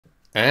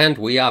And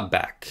we are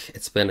back.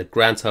 It's been a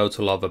grand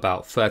total of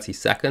about 30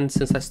 seconds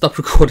since I stopped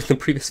recording the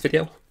previous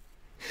video.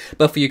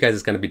 But for you guys,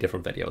 it's going to be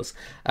different videos.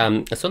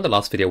 So in the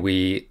last video,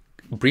 we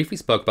briefly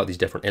spoke about these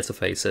different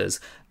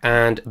interfaces,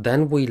 and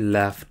then we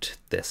left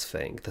this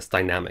thing, this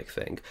dynamic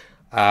thing.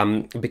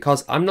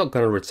 Because I'm not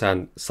going to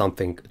return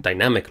something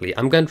dynamically,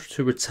 I'm going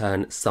to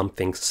return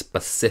something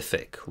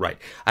specific, right?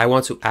 I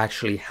want to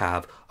actually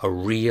have a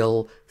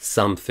real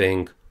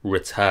something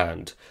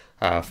returned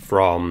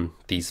from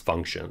these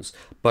functions.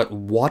 But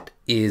what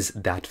is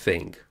that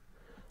thing?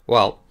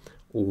 Well,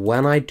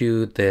 when I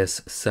do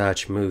this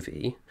search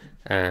movie,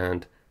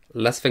 and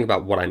let's think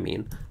about what I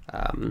mean.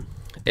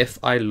 If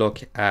I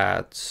look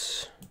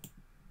at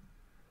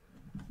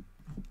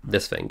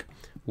this thing,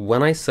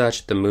 when I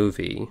search the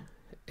movie,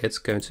 it's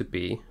going to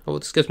be, oh,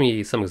 this gives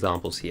me some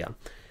examples here.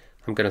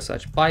 I'm going to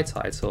search by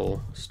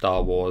title,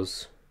 Star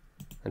Wars,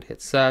 and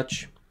hit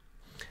search.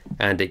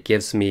 And it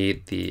gives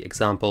me the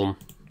example,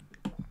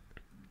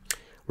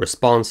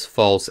 response,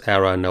 false,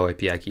 error, no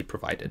API key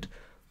provided.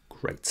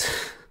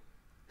 Great.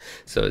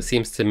 So it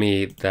seems to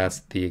me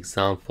that the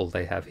example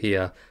they have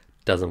here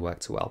doesn't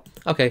work too well.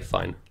 Okay,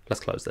 fine. Let's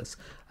close this.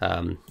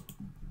 Because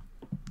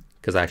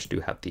I actually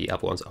do have the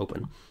other ones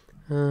open.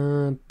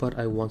 But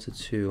I wanted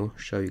to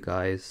show you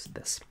guys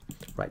this.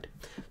 Right.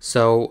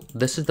 So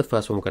this is the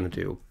first one we're going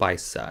to do by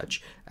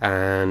search.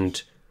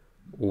 And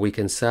we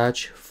can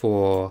search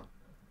for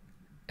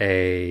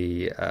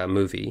a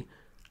movie.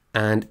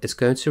 And it's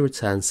going to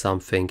return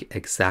something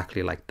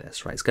exactly like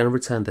this, right? It's going to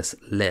return this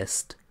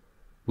list.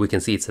 We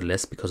can see it's a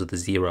list because of the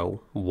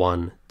 0,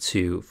 1,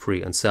 2,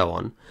 3, and so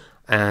on.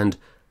 And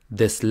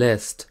this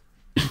list,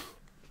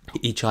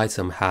 each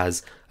item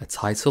has a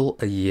title,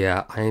 a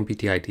year,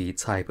 IMDb ID,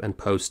 type, and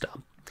poster.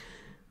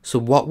 So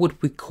what would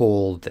we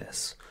call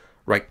this?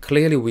 Right,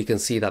 clearly we can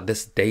see that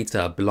this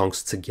data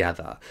belongs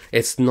together.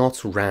 It's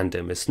not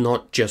random. It's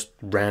not just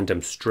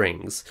random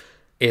strings.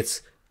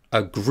 It's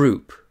a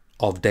group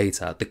of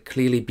data that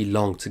clearly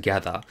belong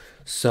together.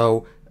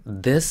 So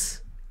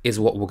this is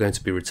what we're going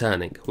to be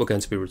returning. We're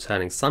going to be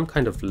returning some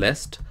kind of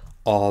list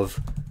of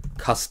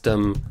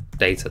custom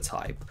data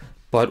type.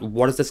 But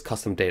what is this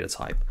custom data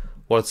type?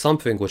 Well, it's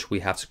something which we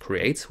have to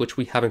create, which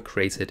we haven't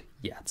created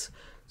yet.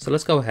 So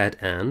let's go ahead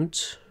and,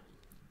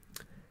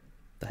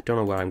 I don't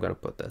know where I'm going to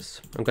put this.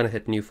 I'm going to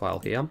hit new file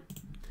here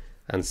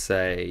and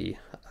say,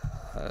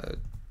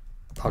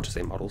 I'll just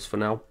say models for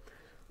now.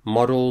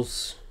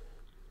 Models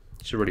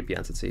should really be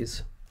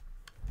entities,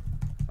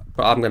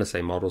 but I'm going to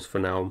say models for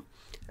now.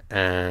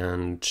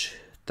 And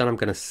then I'm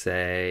going to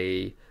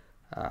say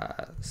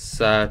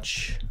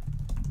search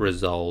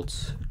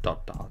results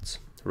dot.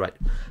 Right.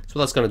 So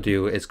what that's going to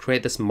do is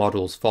create this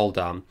models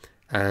folder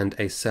and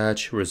a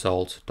search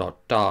result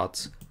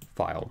dot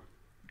file.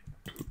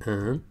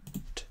 And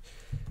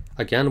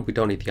again, we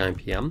don't need the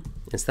INPM.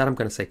 Instead, I'm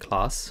going to say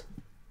class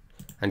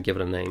and give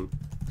it a name,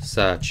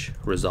 search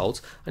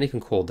results. And you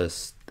can call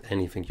this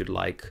anything you'd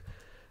like.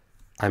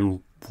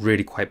 I'm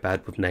really quite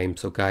bad with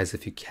names, so guys,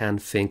 if you can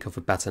think of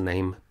a better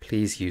name,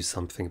 please use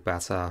something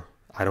better.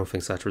 I don't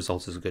think search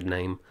results is a good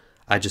name.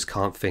 I just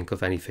can't think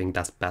of anything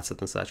that's better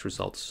than search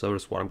results, so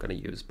that's what I'm going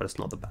to use, but it's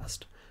not the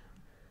best.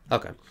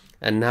 Okay,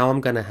 and now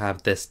I'm going to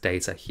have this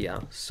data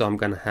here. So I'm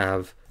going to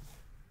have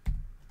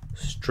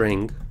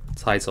string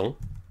title.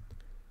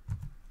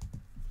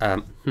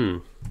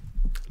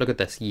 Look at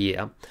this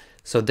year.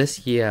 So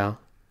this year,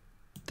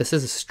 this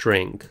is a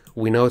string.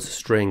 We know it's a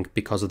string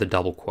because of the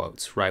double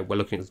quotes, right? We're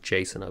looking at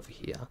JSON over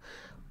here.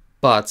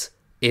 But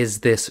is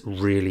this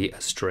really a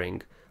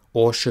string?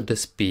 Or should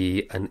this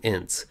be an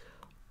int?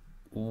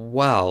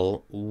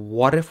 Well,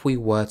 what if we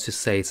were to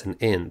say it's an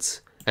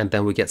int and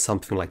then we get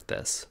something like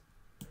this?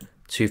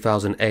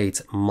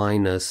 2008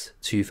 minus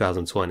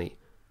 2020.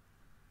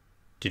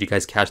 Did you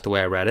guys catch the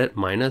way I read it?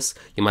 Minus?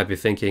 You might be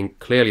thinking,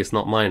 clearly it's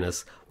not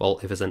minus. Well,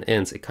 if it's an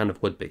int, it kind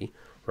of would be,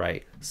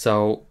 right?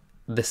 So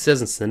this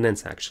isn't an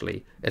int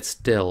actually, it's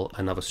still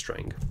another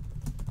string.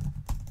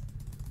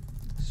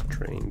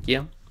 String,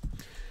 yeah.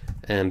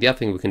 And the other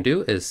thing we can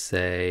do is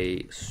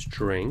say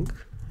string,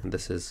 and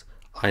this is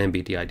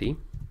IMDb ID,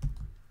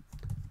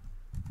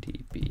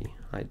 DB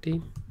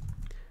ID,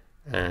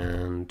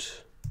 and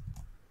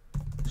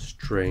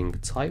string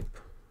type.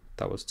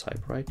 That was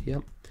type, right? Yeah.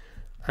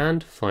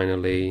 And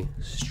finally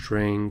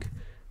string,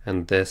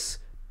 and this,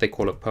 they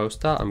call it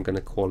poster. I'm going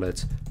to call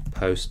it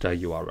poster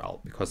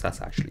URL because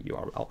that's actually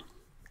URL.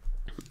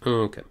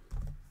 Okay,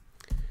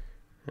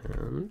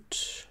 and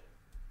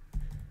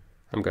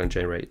I'm going to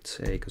generate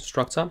a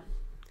constructor.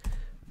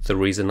 The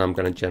reason I'm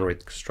going to generate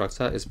the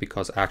constructor is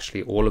because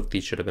actually all of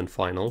these should have been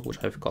final,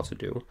 which I forgot to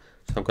do.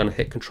 So I'm going to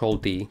hit Control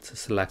D to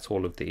select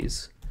all of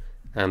these,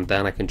 and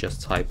then I can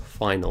just type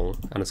final,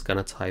 and it's going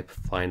to type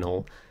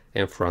final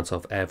in front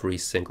of every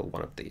single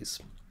one of these.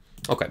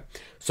 Okay,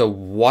 so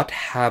what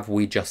have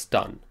we just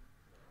done?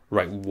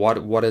 Right,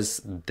 what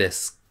is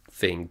this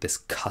thing, this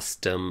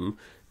custom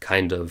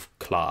kind of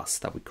class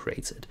that we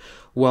created?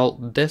 Well,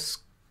 this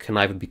can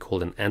either be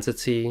called an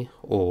entity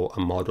or a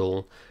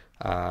model.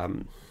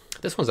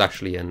 This one's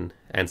actually an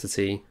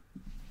entity.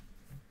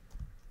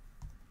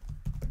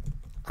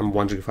 I'm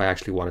wondering if I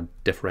actually want to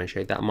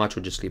differentiate that much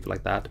or just leave it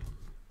like that.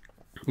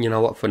 You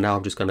know what, for now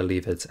I'm just going to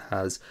leave it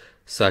as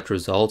search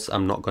results.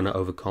 I'm not going to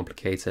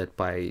overcomplicate it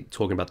by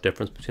talking about the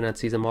difference between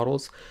entities and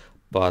models,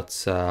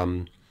 but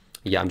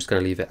yeah, I'm just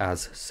going to leave it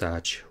as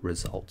search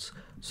results.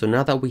 So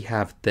now that we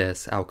have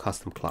this, our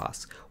custom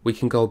class, we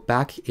can go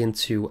back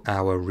into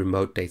our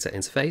remote data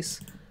interface,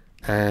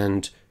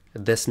 and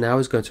this now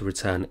is going to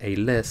return a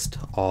list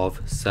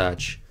of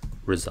search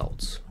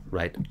results,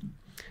 right?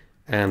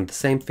 And the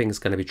same thing is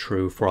going to be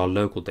true for our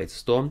local data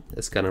store.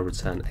 It's going to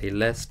return a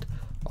list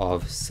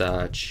of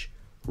search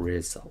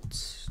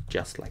results,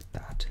 just like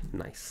that.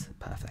 Nice,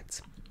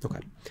 perfect.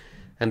 Okay,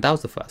 and that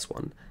was the first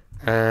one.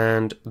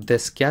 And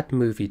this get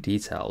movie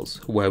details,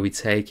 where we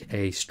take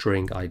a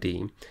string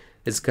ID,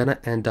 is going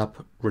to end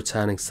up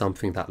returning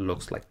something that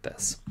looks like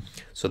this.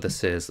 So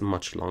this is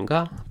much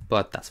longer,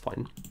 but that's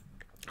fine.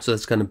 So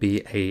it's going to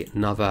be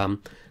another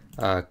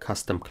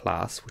custom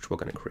class, which we're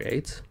going to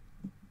create.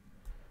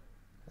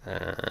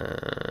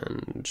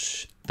 And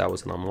that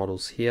was in our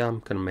models here. I'm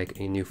going to make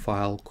a new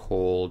file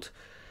called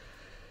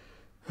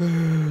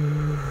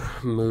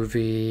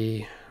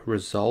movie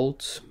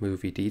result,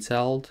 movie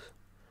detailed,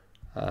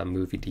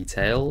 movie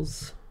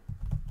details, ...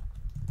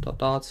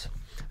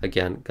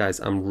 Again, guys,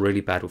 I'm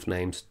really bad with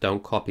names.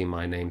 Don't copy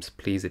my names,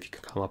 please. If you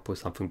can come up with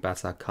something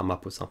better, come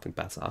up with something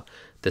better.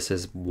 This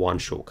is one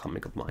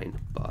shortcoming of mine,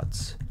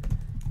 but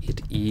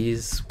it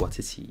is what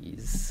it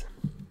is.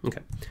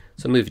 Okay,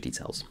 so movie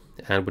details.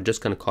 And we're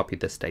just going to copy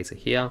this data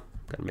here. I'm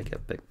going to make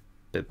it a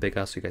bit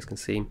bigger so you guys can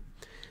see.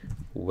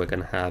 We're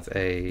going to have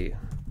a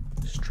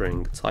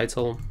string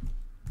title,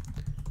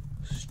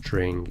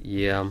 string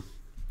year.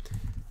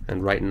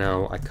 And right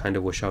now, I kind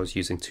of wish I was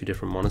using two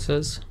different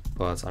monitors,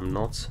 but I'm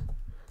not.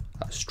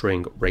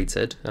 String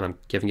rated, and I'm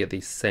giving it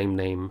the same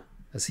name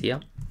as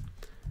here.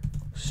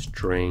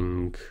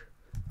 String,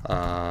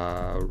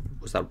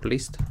 was that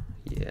released?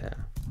 Yeah,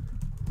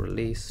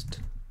 released.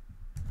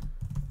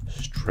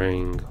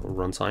 String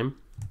runtime.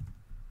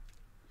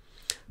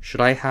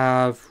 Should I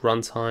have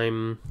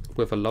runtime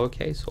with a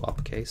lowercase or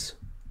uppercase?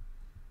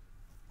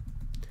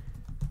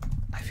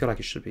 I feel like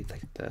it should be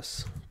like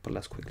this, but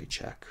let's quickly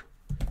check.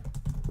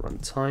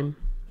 Runtime.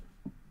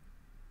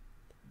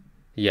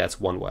 Yeah, it's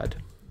one word.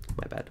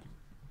 My bad.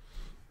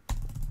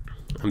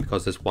 And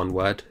because there's one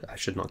word, I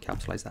should not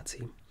capitalize that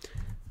C.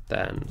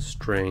 Then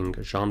string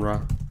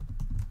genre,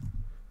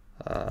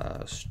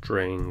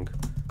 string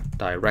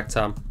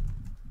director.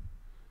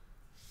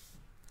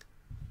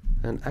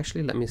 And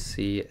actually, let me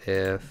see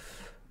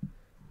if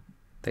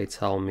they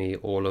tell me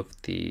all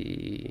of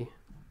the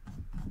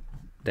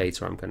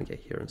data I'm going to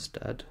get here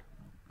instead.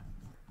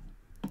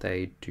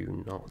 They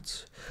do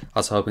not. I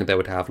was hoping they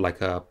would have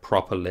like a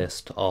proper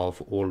list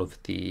of all of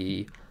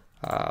the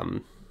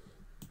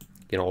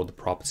you know, all the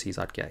properties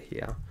I'd get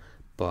here,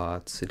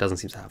 but it doesn't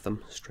seem to have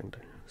them. String,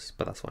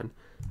 but that's fine.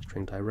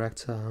 String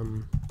director,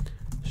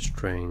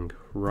 string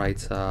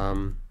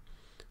writer.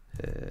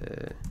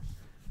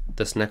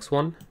 This next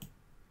one,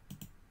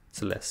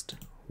 it's a list.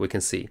 We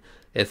can see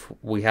if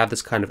we have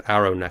this kind of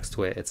arrow next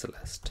to it, it's a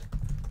list.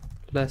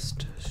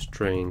 List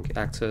string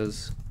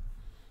actors.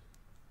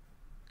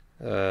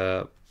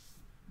 In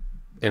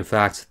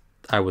fact,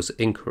 I was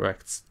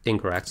incorrect.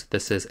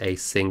 This is a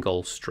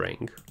single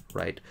string,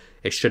 right?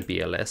 It should be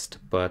a list,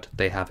 but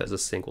they have it as a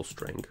single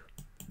string.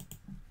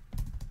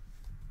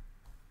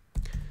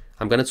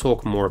 I'm going to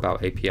talk more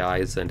about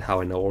APIs and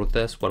how I know all of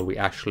this when we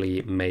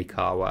actually make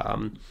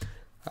our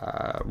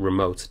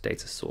remote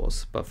data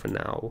source. But for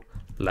now,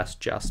 let's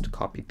just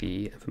copy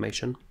the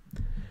information.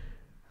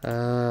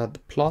 The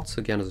plot,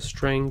 again, is a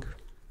string.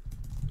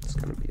 It's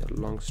going to be a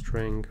long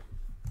string.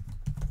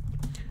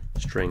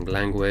 String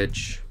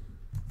language.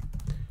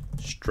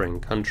 String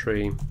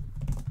country.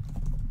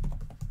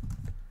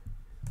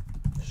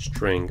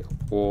 String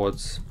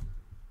awards.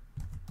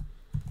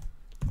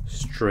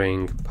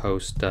 String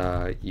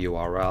poster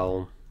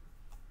URL.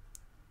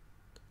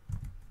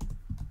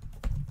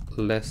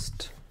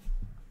 List.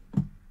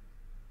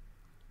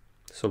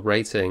 So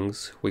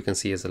ratings we can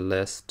see as a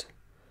list.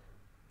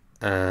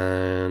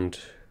 And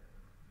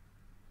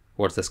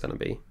what's this going to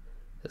be?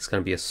 It's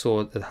going to be a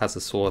source. It has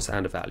a source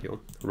and a value,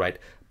 right?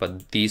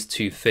 But these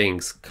two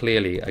things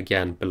clearly,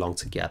 again, belong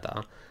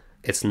together.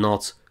 It's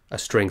not a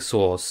string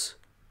source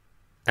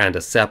and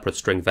a separate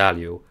string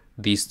value.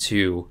 These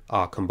two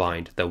are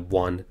combined. They're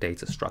one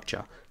data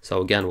structure.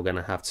 So again, we're going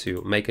to have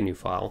to make a new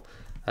file.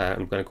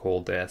 I'm going to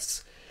call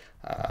this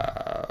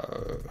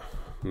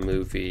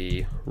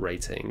movie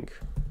rating ...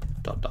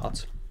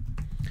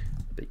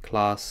 The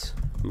class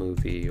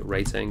movie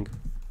rating,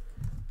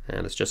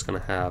 and it's just going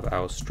to have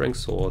our string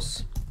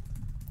source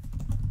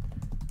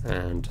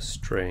and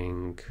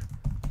string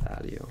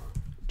value,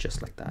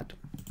 just like that.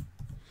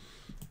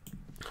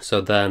 So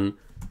then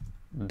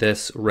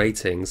this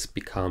ratings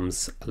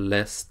becomes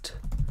list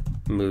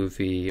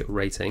movie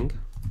rating,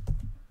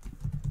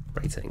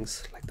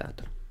 ratings, like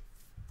that.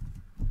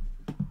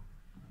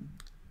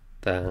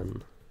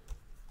 Then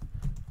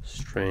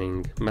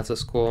string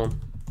metascore,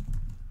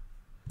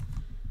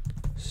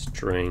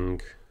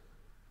 string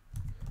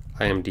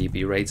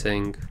IMDb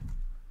rating,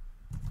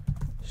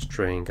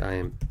 string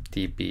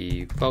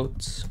IMDb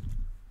votes,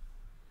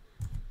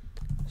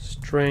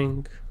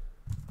 string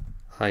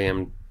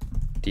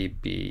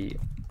IMDb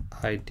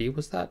ID,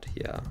 was that?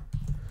 Yeah.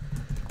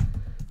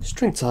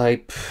 String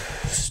type,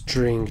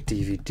 string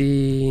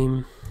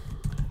DVD,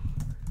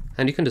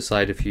 and you can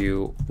decide if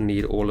you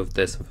need all of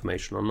this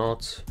information or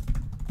not.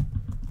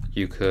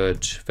 You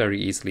could very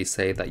easily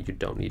say that you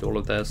don't need all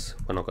of this.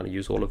 We're not going to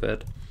use all of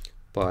it,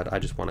 but I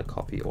just want to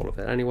copy all of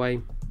it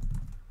anyway.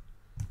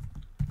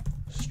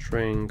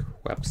 String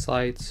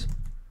website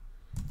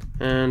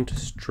and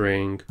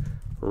string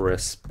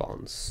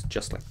response,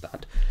 just like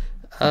that.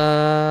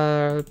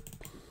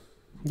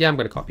 Yeah, I'm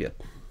going to copy it.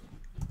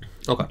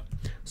 Okay,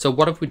 so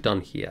what have we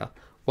done here?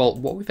 Well,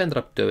 what we've ended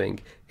up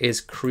doing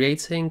is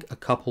creating a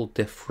couple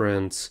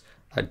different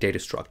data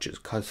structures,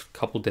 a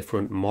couple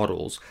different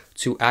models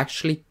to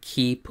actually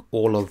keep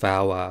all of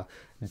our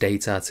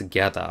data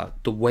together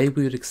the way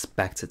we would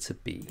expect it to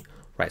be,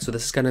 right? So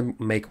this is going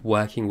to make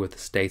working with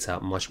this data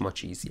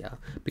much easier,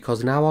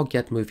 because now our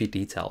get movie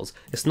details,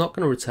 it's not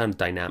going to return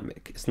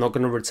dynamic, it's not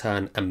going to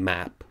return a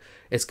map,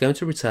 it's going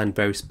to return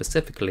very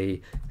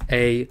specifically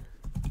a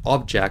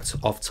object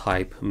of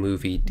type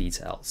movie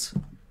details.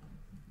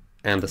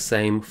 And the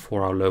same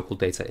for our local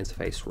data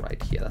interface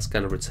right here. That's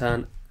going to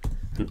return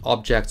an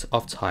object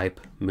of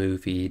type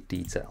movie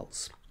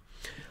details.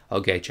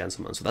 Okay,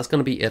 gentlemen, so that's going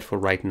to be it for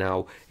right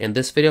now. In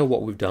this video,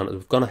 what we've done is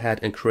we've gone ahead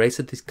and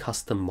created these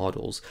custom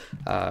models,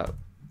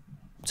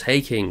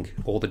 taking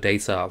all the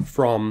data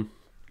from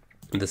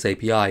this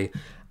API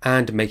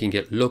and making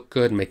it look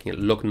good, making it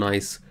look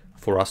nice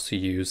for us to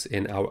use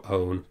in our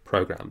own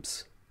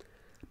programs.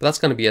 But that's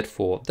going to be it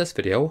for this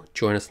video.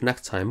 Join us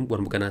next time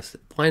when we're going to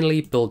finally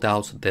build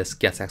out this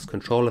GetX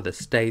controller, this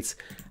state,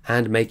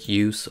 and make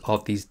use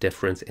of these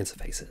different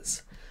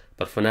interfaces.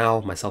 But for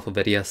now, myself,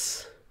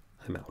 Ovidius,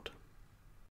 I'm out.